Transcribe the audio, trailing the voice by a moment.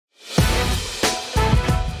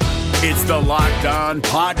It's the Locked On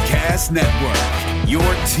Podcast Network, your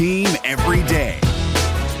team every day.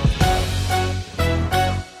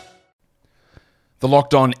 The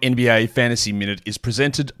Locked On NBA Fantasy Minute is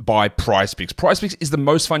presented by PrizePicks. PrizePicks is the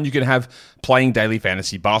most fun you can have playing daily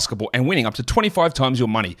fantasy basketball and winning up to 25 times your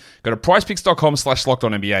money. Go to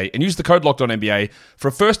prizepicks.com/LockedOnNBA and use the code LockedOnNBA for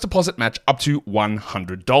a first deposit match up to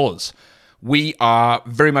 $100. We are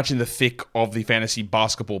very much in the thick of the fantasy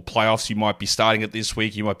basketball playoffs. You might be starting it this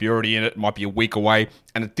week. You might be already in it. It might be a week away.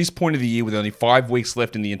 And at this point of the year, with only 5 weeks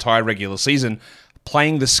left in the entire regular season,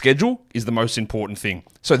 playing the schedule is the most important thing.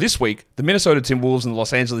 So this week, the Minnesota Timberwolves and the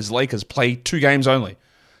Los Angeles Lakers play 2 games only.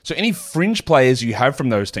 So any fringe players you have from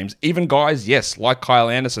those teams, even guys, yes, like Kyle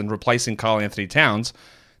Anderson replacing Karl Anthony Towns,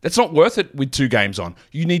 that's not worth it with 2 games on.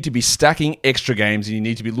 You need to be stacking extra games, and you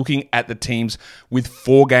need to be looking at the teams with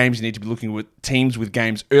 4 games. You need to be looking at teams with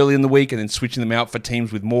games early in the week and then switching them out for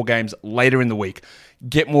teams with more games later in the week.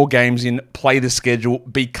 Get more games in, play the schedule,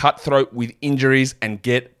 be cutthroat with injuries, and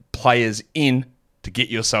get players in to get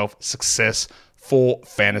yourself success for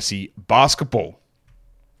fantasy basketball.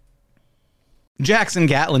 Jackson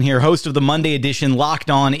Gatlin here, host of the Monday edition Locked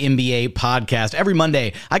On NBA podcast. Every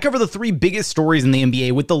Monday, I cover the 3 biggest stories in the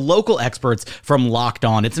NBA with the local experts from Locked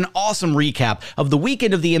On. It's an awesome recap of the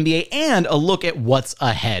weekend of the NBA and a look at what's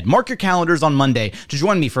ahead. Mark your calendars on Monday to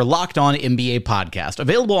join me for Locked On NBA podcast,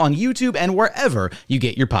 available on YouTube and wherever you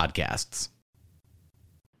get your podcasts.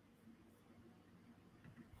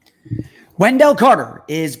 Wendell Carter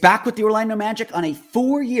is back with the Orlando Magic on a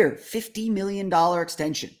 4-year, $50 million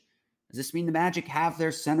extension. Does this mean the Magic have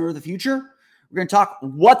their center of the future? We're going to talk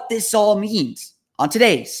what this all means on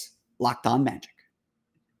today's Locked On Magic.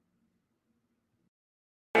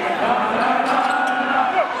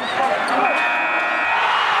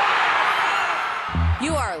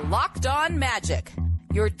 You are Locked On Magic,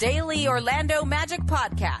 your daily Orlando Magic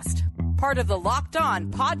podcast, part of the Locked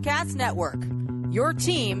On Podcast Network, your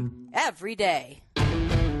team every day.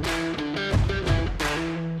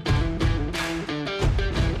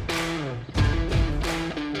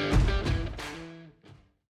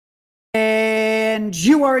 And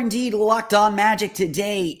you are indeed Locked On Magic.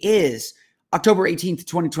 Today is October 18th,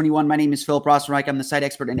 2021. My name is Philip Rossman-Reich. I'm the site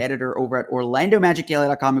expert and editor over at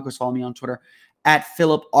OrlandoMagicDaily.com. Of course, follow me on Twitter at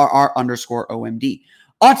PhilipRR_OMD.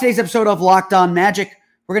 On today's episode of Locked On Magic,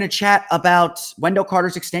 we're going to chat about Wendell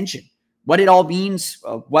Carter's extension, what it all means,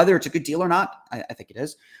 whether it's a good deal or not. I think it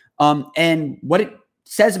is. And what it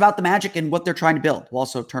says about the Magic and what they're trying to build. We'll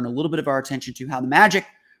also turn a little bit of our attention to how the Magic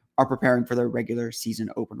are preparing for their regular season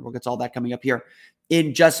opener. We'll get to all that coming up here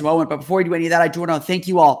in just a moment. But before we do any of that, I do want to thank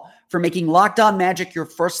you all for making Locked On Magic your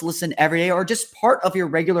first listen every day or just part of your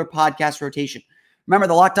regular podcast rotation. Remember,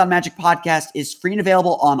 the Locked On Magic podcast is free and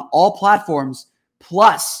available on all platforms.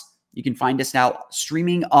 Plus, you can find us now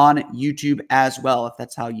streaming on YouTube as well, if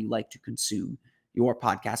that's how you like to consume your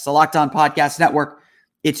podcast. The Locked On Podcast Network,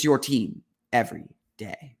 it's your team every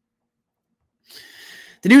day.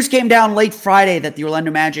 The news came down late Friday that the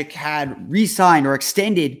Orlando Magic had re-signed or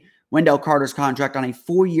extended Wendell Carter's contract on a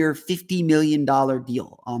 4-year, $50 million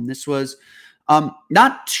deal. This was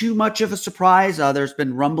not too much of a surprise. There's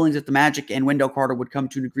been rumblings that the Magic and Wendell Carter would come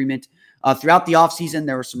to an agreement throughout the offseason.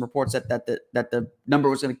 There were some reports that the number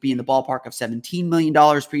was going to be in the ballpark of $17 million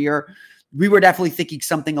per year. We were definitely thinking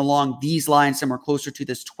something along these lines, somewhere closer to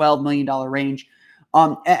this $12 million range.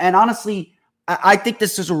 And honestly, I think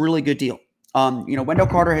this is a really good deal. Wendell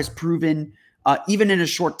Carter has proven, even in a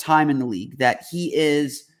short time in the league, that he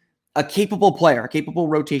is a capable player, a capable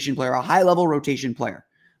rotation player, a high-level rotation player.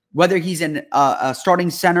 Whether he's a starting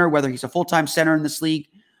center, whether he's a full-time center in this league,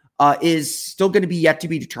 is still going to be yet to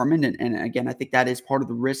be determined. And again, I think that is part of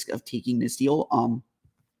the risk of taking this deal.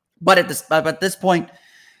 But at this point,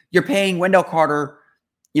 you're paying Wendell Carter,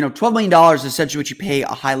 $12 million is essentially what you pay a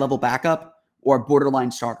high-level backup or a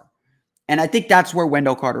borderline starter. And I think that's where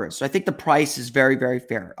Wendell Carter is. So I think the price is very, very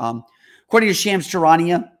fair. According to Shams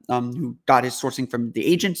Charania, who got his sourcing from the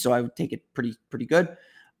agent, so I would take it pretty good.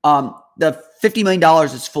 The $50 million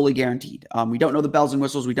is fully guaranteed. We don't know the bells and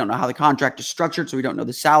whistles. We don't know how the contract is structured, so we don't know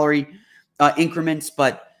the salary increments.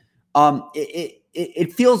 But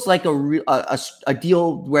it feels like a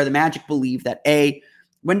deal where the Magic believe that A,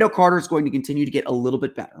 Wendell Carter is going to continue to get a little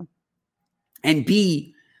bit better, and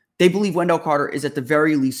B, they believe Wendell Carter is at the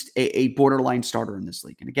very least a borderline starter in this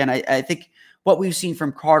league. And again, I think what we've seen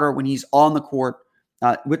from Carter when he's on the court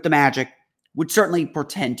with the Magic would certainly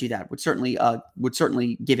portend to that, would certainly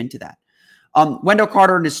give into that. Wendell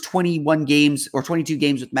Carter in his 21 games or 22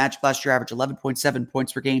 games with Magic last year averaged 11.7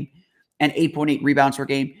 points per game and 8.8 rebounds per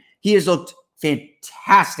game. He has looked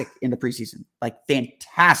fantastic in the preseason, like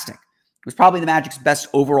fantastic. was probably the Magic's best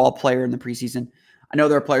overall player in the preseason. I know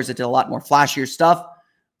there are players that did a lot more flashier stuff,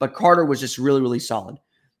 but Carter was just really, really solid.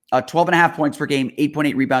 12.5 points per game,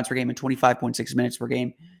 8.8 rebounds per game, and 25.6 minutes per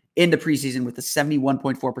game in the preseason with a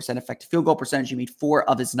 71.4% effective field goal percentage. He made 4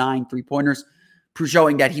 of his 9 3-pointers,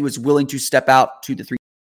 showing that he was willing to step out to the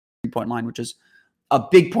three-point line, which is a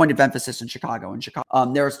big point of emphasis in Chicago.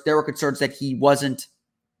 There were concerns that he wasn't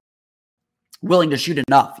willing to shoot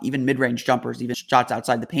enough, even mid-range jumpers, even shots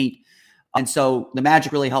outside the paint. And so the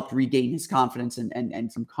Magic really helped regain his confidence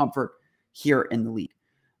and some comfort here in the league.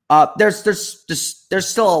 There's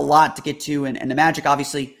still a lot to get to, and the Magic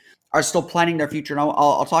obviously are still planning their future. And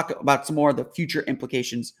I'll talk about some more of the future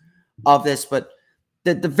implications of this. But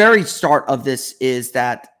the very start of this is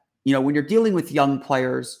that, when you're dealing with young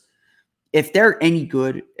players, if they're any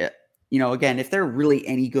good, again, if they're really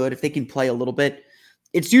any good, if they can play a little bit,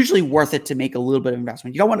 it's usually worth it to make a little bit of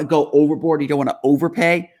investment. You don't want to go overboard. You don't want to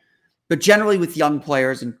overpay. But generally with young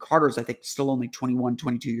players, and Carter's, I think, still only 21,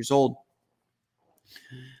 22 years old.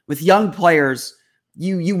 With young players,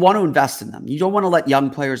 you want to invest in them. You don't want to let young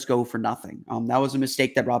players go for nothing. That was a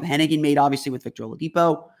mistake that Rob Hennigan made, obviously, with Victor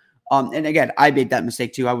Oladipo. And again, I made that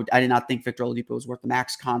mistake too. I did not think Victor Oladipo was worth the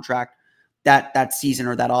max contract that season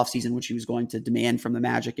or that offseason, which he was going to demand from the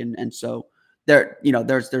Magic. And so there's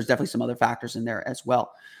definitely some other factors in there as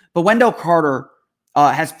well. But Wendell Carter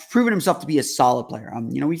has proven himself to be a solid player.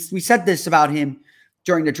 We said this about him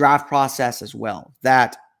during the draft process as well,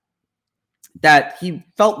 that he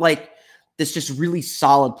felt like this just really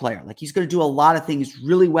solid player. Like he's going to do a lot of things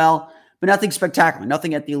really well, but nothing spectacular,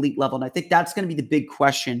 nothing at the elite level. And I think that's going to be the big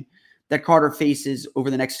question that Carter faces over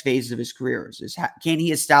the next phase of his career is can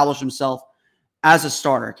he establish himself as a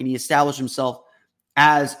starter? Can he establish himself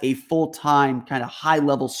as a full-time kind of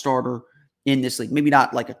high-level starter in this league? Maybe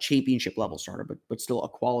not like a championship level starter, but still a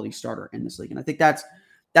quality starter in this league. And I think that's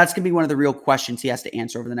going to be one of the real questions he has to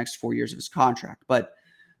answer over the next 4 years of his contract. But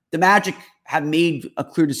the Magic have made a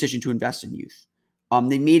clear decision to invest in youth.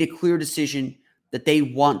 They made a clear decision that they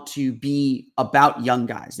want to be about young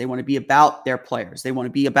guys. They want to be about their players. They want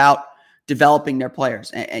to be about developing their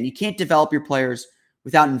players. And you can't develop your players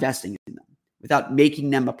without investing in them, without making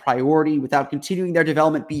them a priority, without continuing their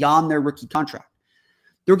development beyond their rookie contract.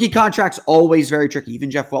 The rookie contract's always very tricky.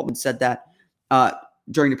 Even Jeff Weltman said that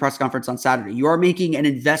during the press conference on Saturday. You are making an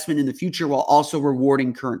investment in the future while also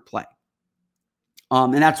rewarding current play.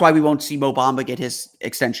 And that's why we won't see Mo Bamba get his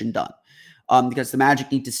extension done, because the Magic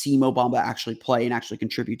need to see Mo Bamba actually play and actually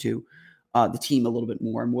contribute to the team a little bit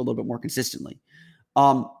more and a little bit more consistently.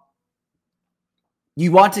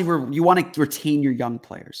 You want to retain your young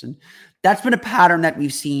players, and that's been a pattern that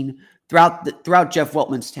we've seen throughout Jeff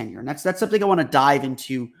Weltman's tenure, and that's something I want to dive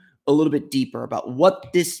into a little bit deeper about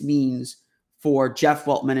what this means for Jeff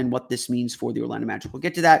Weltman and what this means for the Orlando Magic. We'll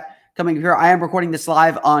get to that coming here. I am recording this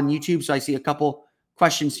live on YouTube, so I see a couple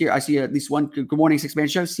questions here. I see at least one. Good morning, Six Man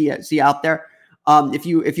Show. See you out there. If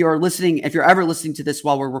you're ever listening to this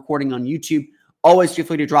while we're recording on YouTube, always feel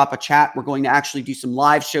free to drop a chat. We're going to actually do some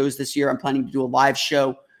live shows this year. I'm planning to do a live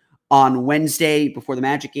show on Wednesday before the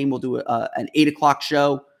Magic game. We'll do an 8:00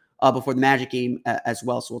 show before the Magic game as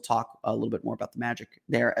well. So we'll talk a little bit more about the Magic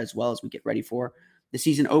there as well as we get ready for the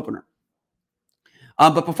season opener.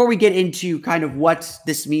 But before we get into kind of what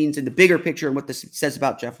this means in the bigger picture and what this says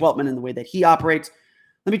about Jeff Weltman and the way that he operates,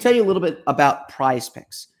 let me tell you a little bit about Prize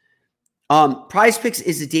Picks. Prize Picks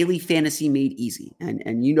is a daily fantasy made easy,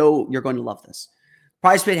 and you're going to love this.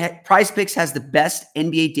 Prize Picks has the best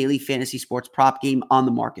NBA daily fantasy sports prop game on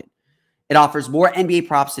the market. It offers more NBA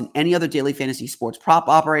props than any other daily fantasy sports prop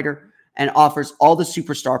operator and offers all the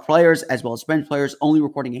superstar players as well as bench players, only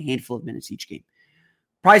recording a handful of minutes each game.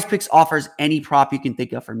 Prize Picks offers any prop you can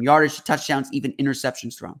think of, from yardage to touchdowns, even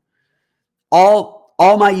interceptions thrown. All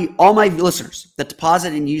my listeners that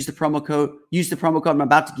deposit and use the promo code I'm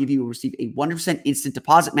about to give you will receive a 100% instant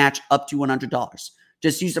deposit match up to $100.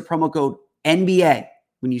 Just use the promo code NBA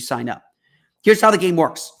when you sign up. Here's how the game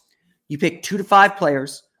works. You pick 2 to 5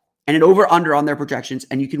 players and an over-under on their projections,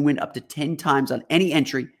 and you can win up to 10 times on any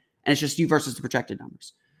entry, and it's just you versus the projected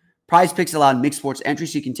numbers. Prize Picks allow mixed sports entry,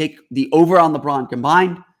 so you can take the over on LeBron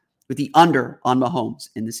combined with the under on Mahomes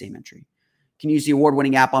in the same entry. You can use the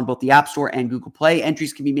award-winning app on both the App Store and Google Play.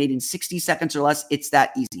 Entries can be made in 60 seconds or less. It's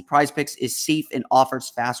that easy. Prize Picks is safe and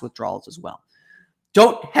offers fast withdrawals as well.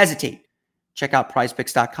 Don't hesitate. Check out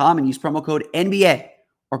prizepicks.com and use promo code NBA,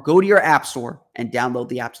 or go to your App Store and download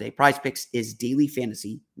the app today. Prize Picks is daily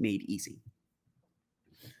fantasy made easy.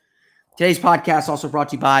 Today's podcast also brought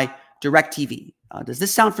to you by DirecTV. Does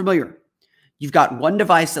this sound familiar? You've got one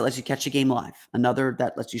device that lets you catch a game live, another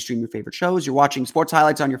that lets you stream your favorite shows. You're watching sports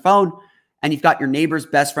highlights on your phone, and you've got your neighbor's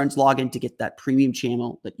best friend's login to get that premium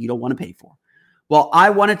channel that you don't want to pay for. Well, I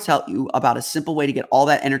want to tell you about a simple way to get all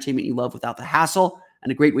that entertainment you love without the hassle,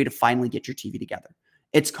 and a great way to finally get your TV together.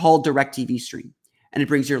 It's called DirecTV Stream, and it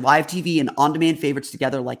brings your live TV and on-demand favorites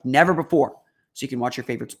together like never before, so you can watch your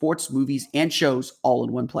favorite sports, movies, and shows all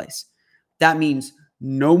in one place. That means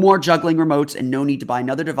no more juggling remotes and no need to buy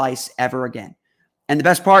another device ever again. And the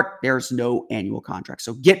best part, there's no annual contract.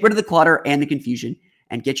 So get rid of the clutter and the confusion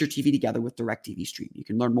and get your TV together with DirecTV Stream. You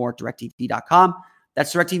can learn more at directtv.com.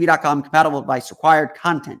 That's directtv.com. Compatible device required.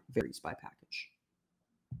 Content varies by package.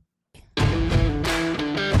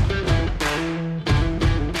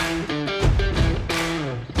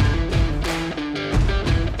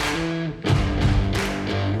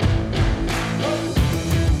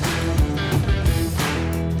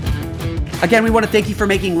 Again, we want to thank you for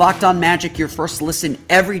making Locked On Magic your first listen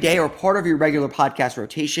every day or part of your regular podcast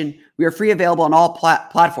rotation. We are free, available on all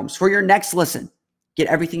platforms. For your next listen, get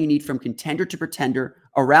everything you need from contender to pretender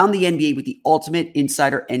around the NBA with the ultimate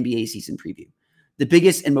insider NBA season preview. The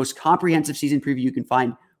biggest and most comprehensive season preview you can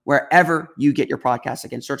find wherever you get your podcasts.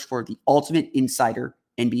 Again, search for the ultimate insider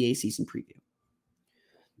NBA season preview.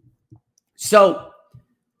 So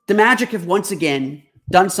the Magic have once again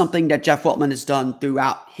done something that Jeff Weltman has done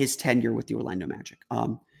throughout his tenure with the Orlando Magic.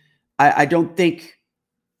 I don't think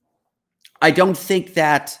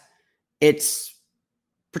that it's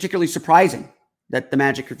particularly surprising that the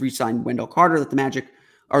Magic have re-signed Wendell Carter, that the Magic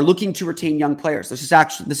are looking to retain young players. This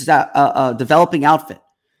is a developing outfit.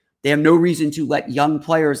 They have no reason to let young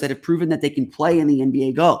players that have proven that they can play in the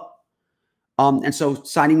NBA go. And so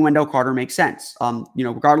signing Wendell Carter makes sense.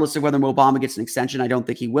 Regardless of whether Mo Bamba gets an extension, I don't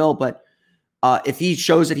think he will, but if he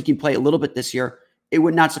shows that he can play a little bit this year, it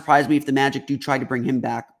would not surprise me if the Magic do try to bring him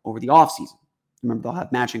back over the offseason. Remember, they'll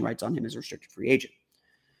have matching rights on him as a restricted free agent.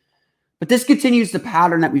 But this continues the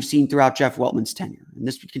pattern that we've seen throughout Jeff Weltman's tenure. And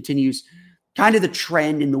this continues kind of the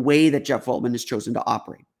trend in the way that Jeff Weltman has chosen to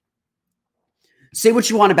operate. Say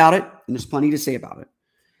what you want about it, and there's plenty to say about it.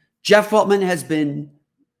 Jeff Weltman has been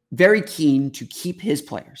very keen to keep his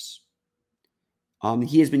players.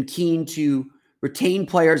 He has been keen to retain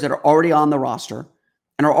players that are already on the roster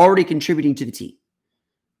and are already contributing to the team.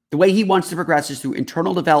 The way he wants to progress is through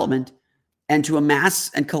internal development and to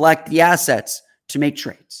amass and collect the assets to make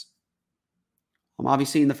trades.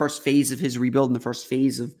 Obviously, in the first phase of his rebuild, in the first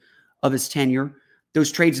phase of his tenure,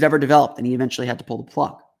 those trades never developed, and he eventually had to pull the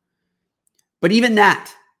plug. But even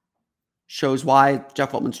that shows why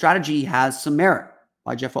Jeff Weltman's strategy has some merit,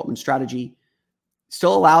 why Jeff Weltman's strategy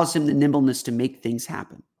still allows him the nimbleness to make things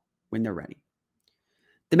happen when they're ready.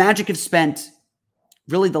 The Magic have spent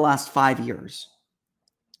really the last 5 years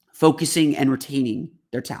focusing and retaining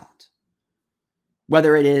their talent.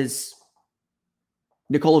 Whether it is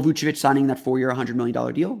Nikola Vucevic signing that 4-year, $100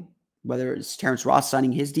 million deal, whether it's Terrence Ross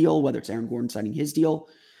signing his deal, whether it's Aaron Gordon signing his deal,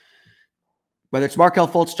 whether it's Markelle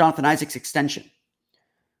Fultz, Jonathan Isaac's extension.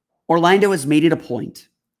 Orlando has made it a point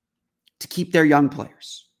to keep their young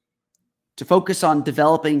players, to focus on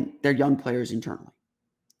developing their young players internally,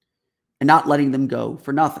 and not letting them go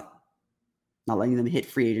for nothing, not letting them hit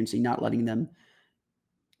free agency, not letting them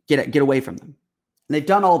get away from them. And they've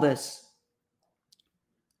done all this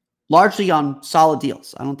largely on solid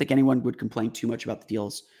deals. I don't think anyone would complain too much about the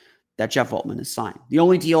deals that Jeff Weltman has signed. The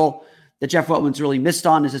only deal that Jeff Weltman's really missed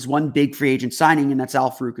on is his one big free agent signing, and that's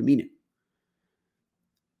Al-Farouq Aminu.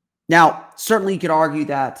 Now, certainly you could argue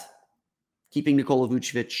that keeping Nikola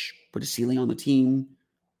Vucevic put a ceiling on the team.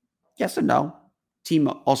 Yes and no. Team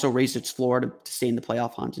also raised its floor to stay in the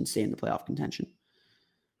playoff hunt and stay in the playoff contention.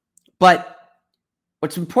 But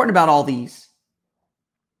what's important about all these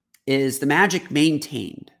is the Magic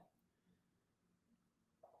maintained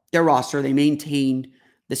their roster. They maintained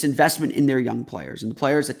this investment in their young players and the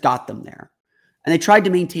players that got them there. And they tried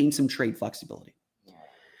to maintain some trade flexibility.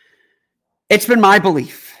 It's been my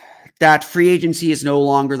belief that free agency is no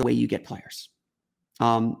longer the way you get players.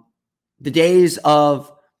 The days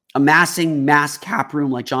of amassing mass cap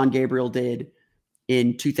room like John Gabriel did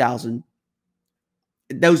in 2000,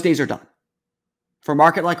 those days are done. For a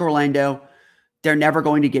market like Orlando, they're never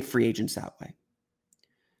going to get free agents that way.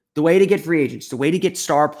 The way to get free agents, the way to get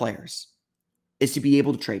star players is to be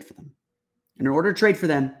able to trade for them. And in order to trade for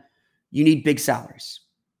them, you need big salaries.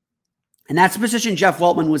 And that's the position Jeff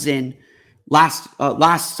Weltman was in last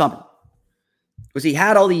summer. Was he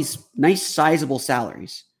had all these nice sizable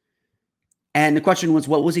salaries. And the question was,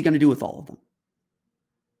 what was he going to do with all of them?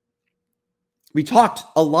 We talked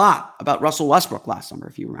a lot about Russell Westbrook last summer,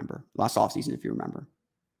 if you remember, last offseason, if you remember,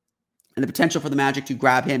 and the potential for the Magic to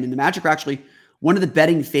grab him. And the Magic are actually one of the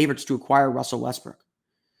betting favorites to acquire Russell Westbrook.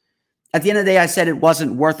 At the end of the day, I said it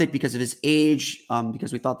wasn't worth it because of his age,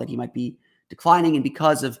 because we thought that he might be declining, and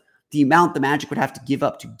because of the amount the Magic would have to give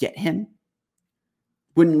up to get him.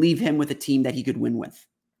 Wouldn't leave him with a team that he could win with.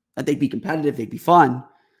 They'd be competitive, they'd be fun,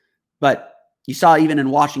 but you saw even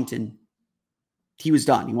in Washington, he was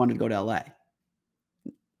done. He wanted to go to LA.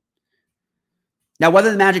 Now,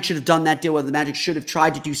 whether the Magic should have done that deal, whether the Magic should have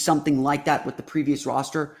tried to do something like that with the previous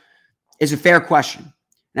roster is a fair question.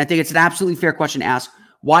 And I think it's an absolutely fair question to ask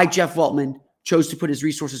why Jeff Weltman chose to put his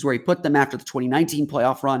resources where he put them after the 2019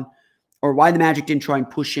 playoff run, or why the Magic didn't try and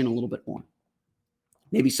push in a little bit more.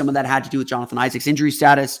 Maybe some of that had to do with Jonathan Isaac's injury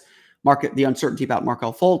status, the uncertainty about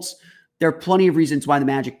Markelle Fultz. There are plenty of reasons why the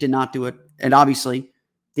Magic did not do it. And obviously,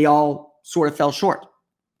 they all sort of fell short.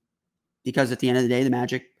 Because at the end of the day, the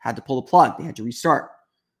Magic had to pull the plug. They had to restart.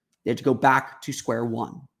 They had to go back to square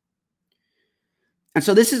one. And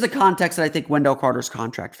so this is the context that I think Wendell Carter's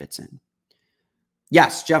contract fits in.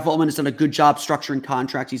 Yes, Jeff Weltman has done a good job structuring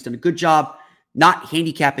contracts. He's done a good job not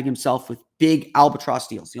handicapping himself with big albatross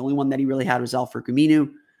deals. The only one that he really had was Al-Farouq Aminu,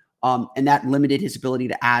 and that limited his ability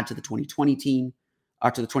to add to the 2020 team,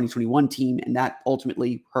 to the 2021 team, and that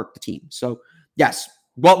ultimately hurt the team. So yes,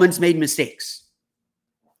 Weltman's made mistakes.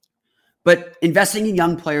 But investing in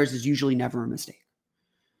young players is usually never a mistake.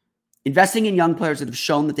 Investing in young players that have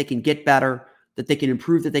shown that they can get better, that they can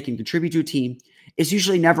improve, that they can contribute to a team is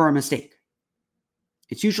usually never a mistake.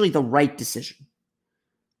 It's usually the right decision.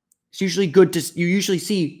 It's usually good you usually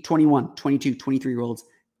see 21, 22, 23-year-olds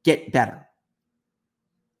get better.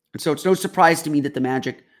 And so it's no surprise to me that the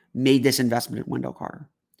Magic made this investment in Wendell Carter.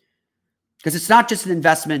 Because it's not just an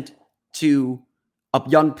investment to a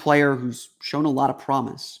young player who's shown a lot of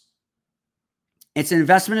promise. It's an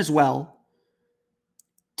investment as well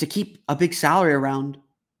to keep a big salary around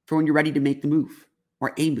for when you're ready to make the move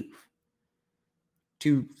or a move.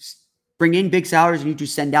 To bring in big salaries, you need to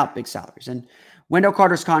send out big salaries. And Wendell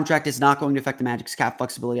Carter's contract is not going to affect the Magic's cap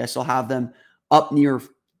flexibility. I still have them up near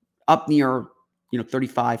 $35,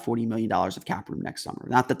 $40 million of cap room next summer.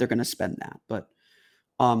 Not that they're going to spend that, but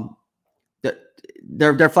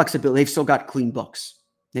their flexibility, they've still got clean books.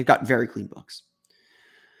 They've got very clean books.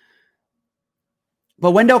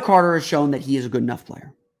 But Wendell Carter has shown that he is a good enough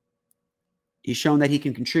player. He's shown that he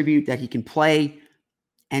can contribute, that he can play,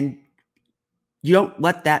 and you don't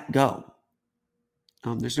let that go.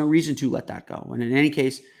 There's no reason to let that go. And in any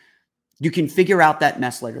case, you can figure out that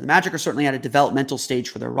mess later. The Magic are certainly at a developmental stage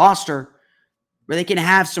for their roster where they can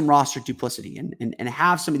have some roster duplicity and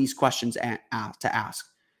have some of these questions to ask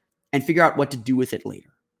and figure out what to do with it later.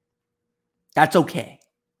 That's okay.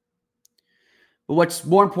 But what's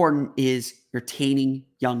more important is retaining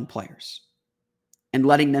young players and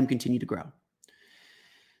letting them continue to grow.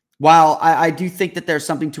 While I do think that there's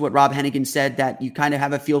something to what Rob Hennigan said, that you kind of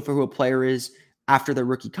have a feel for who a player is after their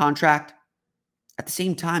rookie contract, at the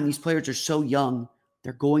same time, these players are so young,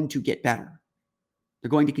 they're going to get better. They're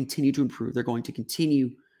going to continue to improve. They're going to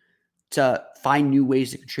continue to find new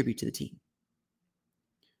ways to contribute to the team.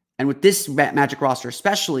 And with this Magic roster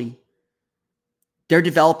especially, they're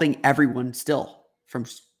developing everyone still from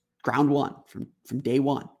ground one, from day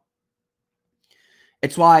one.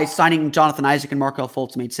 It's why signing Jonathan Isaac and Markelle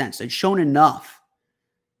Fultz made sense. They'd shown enough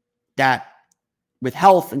that with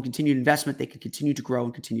health and continued investment, they could continue to grow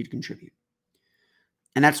and continue to contribute.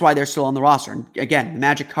 And that's why they're still on the roster. And again, the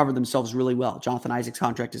Magic covered themselves really well. Jonathan Isaac's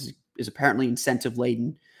contract is apparently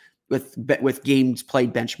incentive-laden with games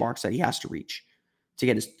played benchmarks that he has to reach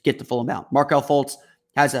to get the full amount. Markelle Fultz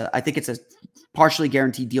has I think it's a partially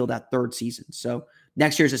guaranteed deal that third season. So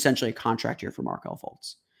next year is essentially a contract year for Markelle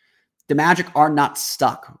Fultz. The Magic are not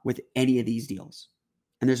stuck with any of these deals.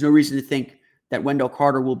 And there's no reason to think that Wendell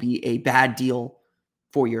Carter will be a bad deal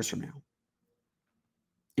 4 years from now.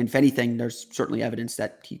 And if anything, there's certainly evidence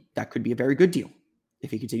that that could be a very good deal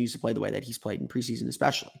if he continues to play the way that he's played in preseason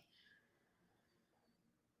especially.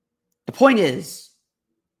 The point is,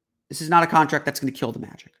 this is not a contract that's going to kill the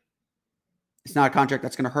Magic. It's not a contract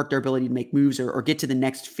that's going to hurt their ability to make moves or get to the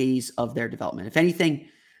next phase of their development. If anything,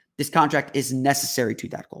 this contract is necessary to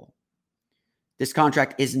that goal. This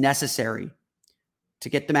contract is necessary to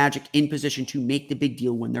get the Magic in position to make the big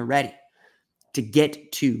deal when they're ready, to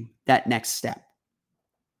get to that next step.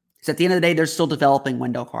 Because at the end of the day, they're still developing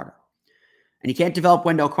Wendell Carter. And you can't develop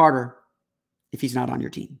Wendell Carter if he's not on your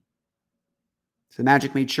team. So the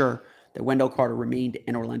Magic made sure that Wendell Carter remained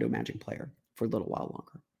an Orlando Magic player for a little while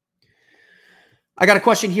longer. I got a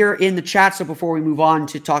question here in the chat. So before we move on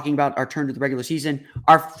to talking about our turn to the regular season,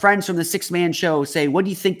 our friends from the Six Man Show say, what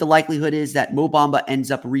do you think the likelihood is that Mo Bamba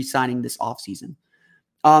ends up re-signing this offseason?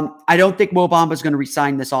 I don't think Mo Bamba is going to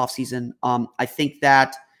re-sign this offseason. I think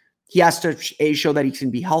that he has to A, show that he can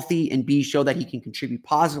be healthy, and B, show that he can contribute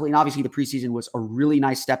positively. And obviously the preseason was a really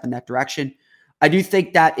nice step in that direction. I do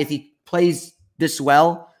think that if he plays this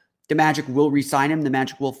well, the Magic will re-sign him. The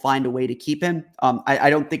Magic will find a way to keep him. I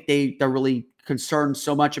don't think they're really concerned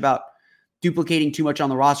so much about duplicating too much on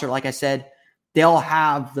the roster. Like I said, they'll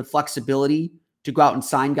have the flexibility to go out and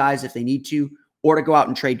sign guys if they need to, or to go out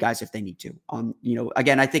and trade guys if they need to.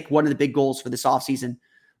 Again, I think one of the big goals for this offseason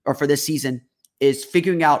or for this season is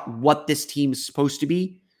figuring out what this team is supposed to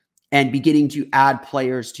be and beginning to add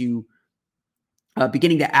players to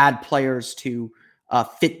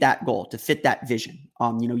fit that goal, to fit that vision.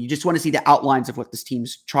 You just want to see the outlines of what this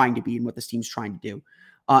team's trying to be and what this team's trying to do,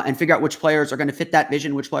 and figure out which players are going to fit that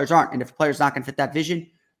vision, which players aren't. And if a player's not going to fit that vision,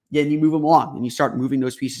 then you move them along and you start moving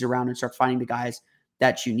those pieces around and start finding the guys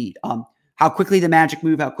that you need. How quickly the Magic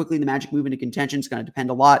move into contention is going to depend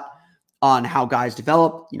a lot on how guys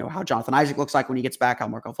develop, how Jonathan Isaac looks like when he gets back, how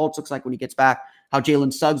Marco Fultz looks like when he gets back, how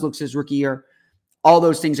Jalen Suggs looks his rookie year. All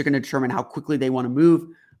those things are going to determine how quickly they want to move.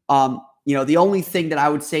 The only thing that I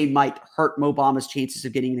would say might hurt Mo Bama's chances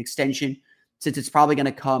of getting an extension, since it's probably going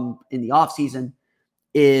to come in the offseason,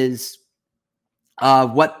 is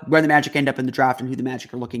where the Magic end up in the draft and who the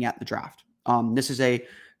Magic are looking at in the draft. This is a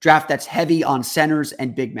draft that's heavy on centers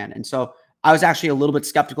and big men. And so I was actually a little bit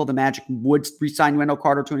skeptical the Magic would re-sign Wendell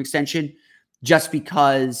Carter to an extension, just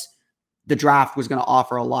because the draft was going to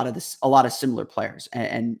offer a lot of similar players.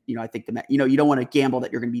 And I think you don't want to gamble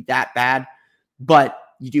that you're going to be that bad, but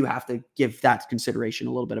you do have to give that consideration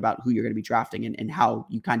a little bit about who you're going to be drafting and how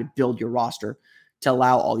you kind of build your roster to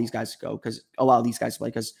allow all these guys to go, because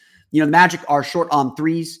the Magic are short on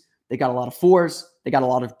threes. They got a lot of fours. They got a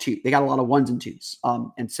lot of ones and twos.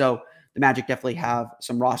 And so the Magic definitely have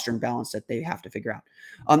some roster imbalance that they have to figure out.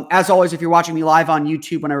 As always, if you're watching me live on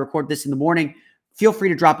YouTube when I record this in the morning, feel free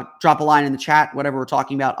to drop a line in the chat, whatever we're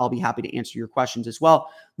talking about. I'll be happy to answer your questions as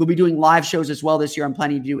well. We'll be doing live shows as well this year. I'm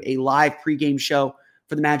planning to do a live pregame show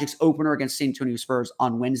for the Magic's opener against San Antonio Spurs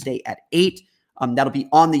on Wednesday at 8. That'll be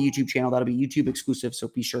on the YouTube channel. That'll be YouTube exclusive, so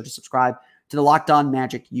be sure to subscribe to the Locked On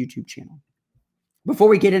Magic YouTube channel. Before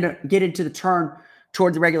we get into the turn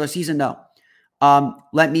toward the regular season, though,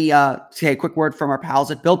 let me say a quick word from our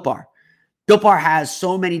pals at Built Bar. Built Bar has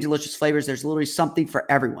so many delicious flavors. There's literally something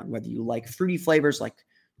for everyone, whether you like fruity flavors like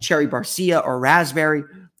cherry barcia or raspberry,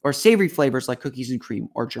 or savory flavors like cookies and cream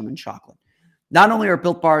or German chocolate. Not only are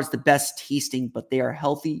Built Bars the best tasting, but they are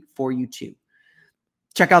healthy for you too.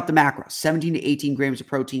 Check out the macros: 17 to 18 grams of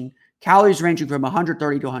protein, calories ranging from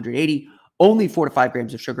 130 to 180, only 4 to 5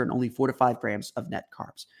 grams of sugar, and only 4 to 5 grams of net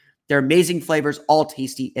carbs. They're amazing flavors, all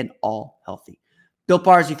tasty and all healthy. Built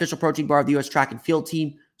Bar is the official protein bar of the U.S. track and field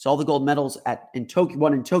team, so all the gold medals in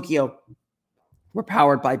Tokyo were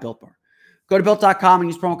powered by Built Bar. Go to Built.com and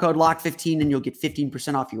use promo code LOCK15 and you'll get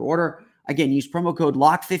 15% off your order. Again, use promo code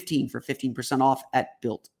LOCK15 for 15% off at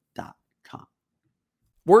Built.com.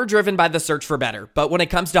 We're driven by the search for better, but when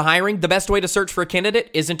it comes to hiring, the best way to search for a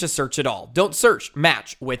candidate isn't to search at all. Don't search,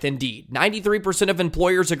 match with Indeed. 93% of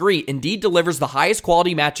employers agree Indeed delivers the highest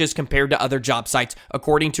quality matches compared to other job sites,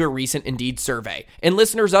 according to a recent Indeed survey. And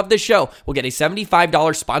listeners of this show will get a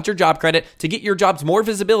 $75 sponsored job credit to get your jobs more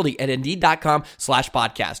visibility at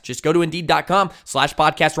Indeed.com/podcast. Just go to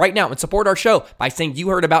Indeed.com/podcast right now and support our show by saying you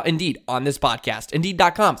heard about Indeed on this podcast.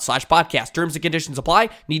 Indeed.com/podcast. Terms and conditions apply.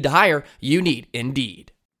 Need to hire? You need Indeed.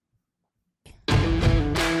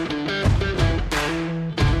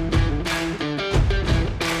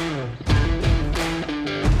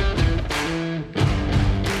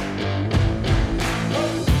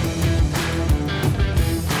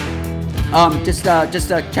 Just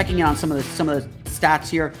checking in on some of the stats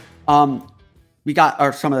here. We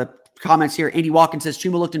got some of the comments here. Andy Watkins says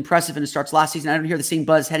Chuma looked impressive in his starts last season. I don't hear the same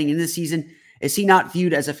buzz heading into the season. Is he not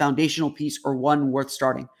viewed as a foundational piece or one worth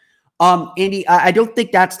starting? Andy, I don't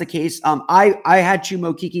think that's the case. I had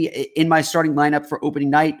Chuma Okeke in my starting lineup for opening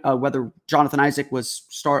night, whether Jonathan Isaac was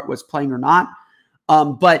playing or not.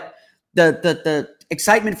 But the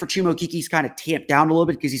excitement for Chuma Okeke's kind of tamped down a little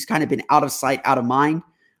bit because he's kind of been out of sight, out of mind.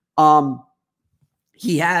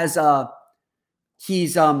 He's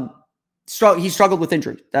struggled with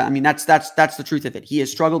injury. I mean, that's the truth of it. He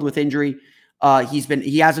has struggled with injury.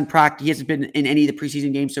 He hasn't practiced. He hasn't been in any of the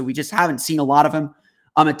preseason games, so we just haven't seen a lot of him.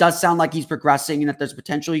 It does sound like he's progressing and that there's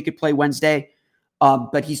potential he could play Wednesday.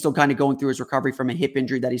 But he's still kind of going through his recovery from a hip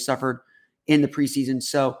injury that he suffered in the preseason.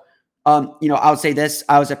 So, I would say this.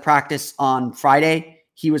 I was at practice on Friday.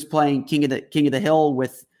 He was playing King of the Hill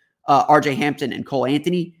with RJ Hampton and Cole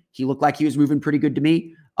Anthony. He looked like he was moving pretty good to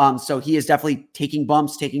me. So he is definitely taking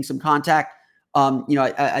bumps, taking some contact.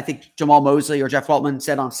 I think Jamal Mosley or Jeff Weltman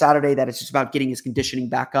said on Saturday that it's just about getting his conditioning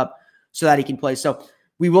back up so that he can play. So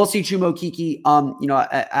we will see Chuma Okeke.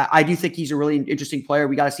 I do think he's a really interesting player.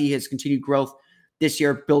 We got to see his continued growth this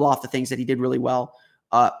year, build off the things that he did really well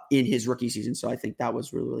in his rookie season. So I think that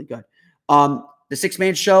was really, really good. The Six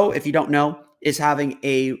Man Show, if you don't know, is having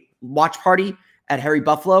a watch party at Harry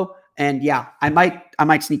Buffalo. And yeah, I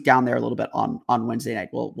might sneak down there a little bit on Wednesday night.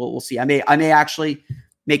 We'll see. I may actually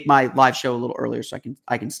make my live show a little earlier so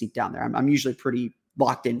I can sneak down there. I'm usually pretty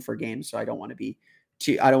locked in for games, so I don't want to be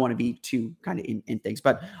too kind of in things.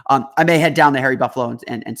 But I may head down to Harry Buffalo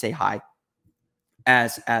and say hi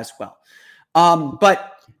as well.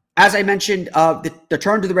 But as I mentioned, the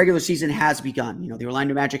turn to the regular season has begun. The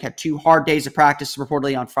Orlando Magic had 2 hard days of practice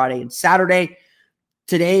reportedly on Friday and Saturday.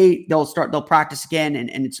 Today they'll practice again,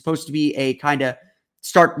 and it's supposed to be a kind of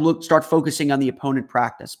start focusing on the opponent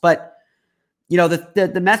practice. But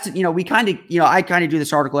the message, we kind of, I kind of do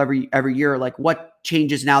this article every year, like what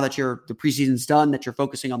changes now that the preseason's done, that you're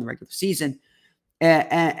focusing on the regular season.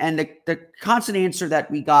 And the constant answer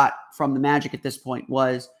that we got from the Magic at this point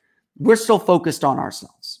was, we're still focused on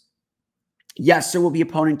ourselves. Yes, there will be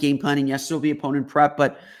opponent game planning. Yes, there will be opponent prep,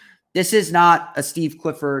 but this is not a Steve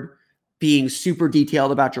Clifford being super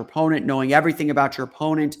detailed about your opponent, knowing everything about your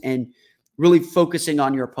opponent, and really focusing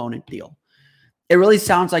on your opponent deal. It really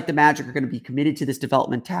sounds like the Magic are going to be committed to this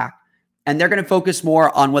development tack, and they're going to focus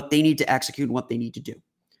more on what they need to execute and what they need to do.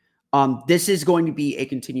 This is going to be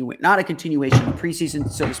not a continuation of the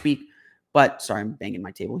preseason, so to speak, but sorry, I'm banging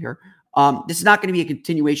my table here. This is not going to be a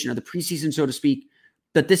continuation of the preseason, so to speak,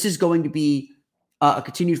 but this is going to be a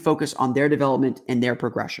continued focus on their development and their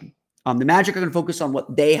progression. The Magic are going to focus on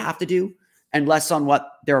what they have to do and less on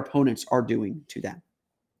what their opponents are doing to them.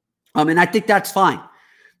 And I think that's fine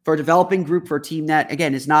for a developing group, for a team that,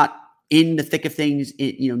 again, is not in the thick of things,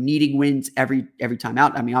 needing wins every time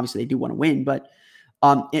out. I mean, obviously they do want to win, but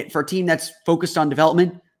for a team that's focused on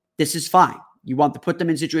development, this is fine. You want to put them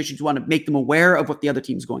in situations, you want to make them aware of what the other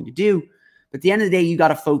team is going to do. But at the end of the day, you got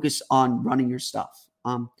to focus on running your stuff.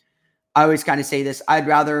 I always kind of say this, I'd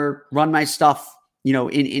rather run my stuff,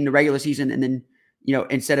 in the regular season, and then,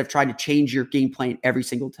 instead of trying to change your game plan every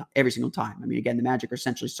single time. I mean, again, the Magic are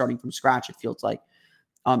essentially starting from scratch, it feels like.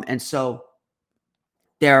 And so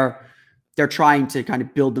they're trying to kind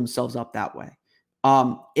of build themselves up that way.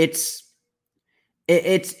 It's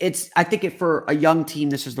I think for a young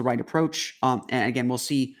team, this is the right approach. And again, we'll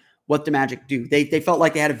see what the Magic do. They felt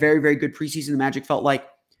like they had a very, very good preseason. The Magic felt like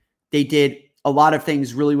they did a lot of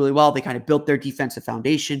things really, really well. They kind of built their defensive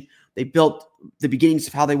foundation. They built the beginnings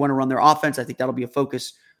of how they want to run their offense. I think that'll be a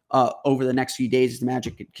focus over the next few days as the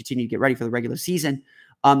Magic continue to get ready for the regular season.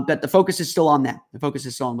 But the focus is still on them. The focus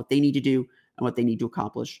is still on what they need to do and what they need to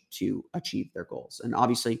accomplish to achieve their goals. And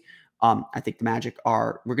obviously, I think the Magic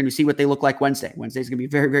we're going to see what they look like Wednesday. Wednesday is going to be a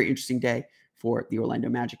very, very interesting day for the Orlando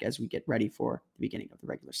Magic as we get ready for the beginning of the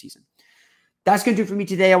regular season. That's going to do it for me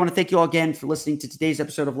today. I want to thank you all again for listening to today's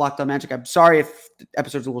episode of Locked On Magic. I'm sorry if the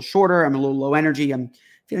episode's a little shorter. I'm a little low energy. I'm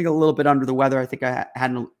feeling a little bit under the weather. I think I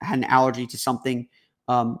had an allergy to something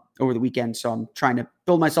over the weekend, so I'm trying to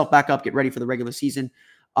build myself back up, get ready for the regular season.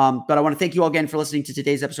 But I want to thank you all again for listening to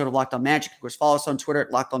today's episode of Locked On Magic. Of course, follow us on Twitter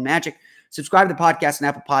at Locked On Magic. Subscribe to the podcast on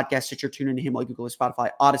Apple Podcasts, Stitcher, TuneIn, Himalaya, Google,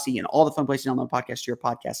 Spotify, Odyssey, and all the fun places to download podcasts to your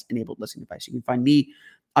podcast-enabled listening device. You can find me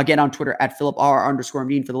again on Twitter at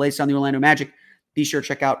PhilipR_Medin for the latest on the Orlando Magic. Be sure to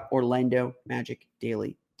check out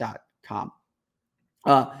OrlandoMagicDaily.com.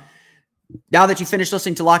 Now that you finished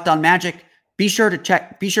listening to Locked On Magic, be sure to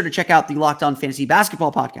check out the Locked On Fantasy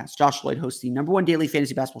Basketball podcast. Josh Lloyd hosts the #1 daily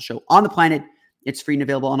fantasy basketball show on the planet. It's free and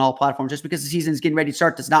available on all platforms. Just because the season is getting ready to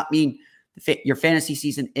start does not mean your fantasy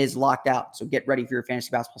season is locked out. So get ready for your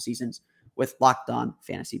fantasy basketball seasons with Locked On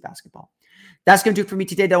Fantasy Basketball. That's going to do it for me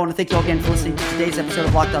today. I want to thank you all again for listening to today's episode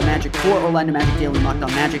of Locked On Magic for Orlando Magic Daily and Locked On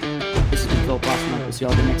Magic. This has been Philip Rossman. We'll see you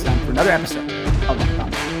all again next time for another episode of Locked On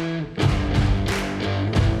Magic.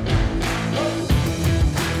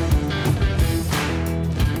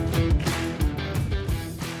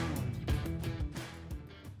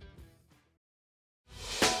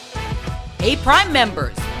 Hey, Prime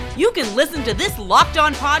members, you can listen to this Locked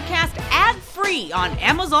On podcast ad-free on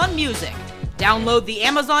Amazon Music. Download the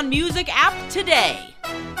Amazon Music app today.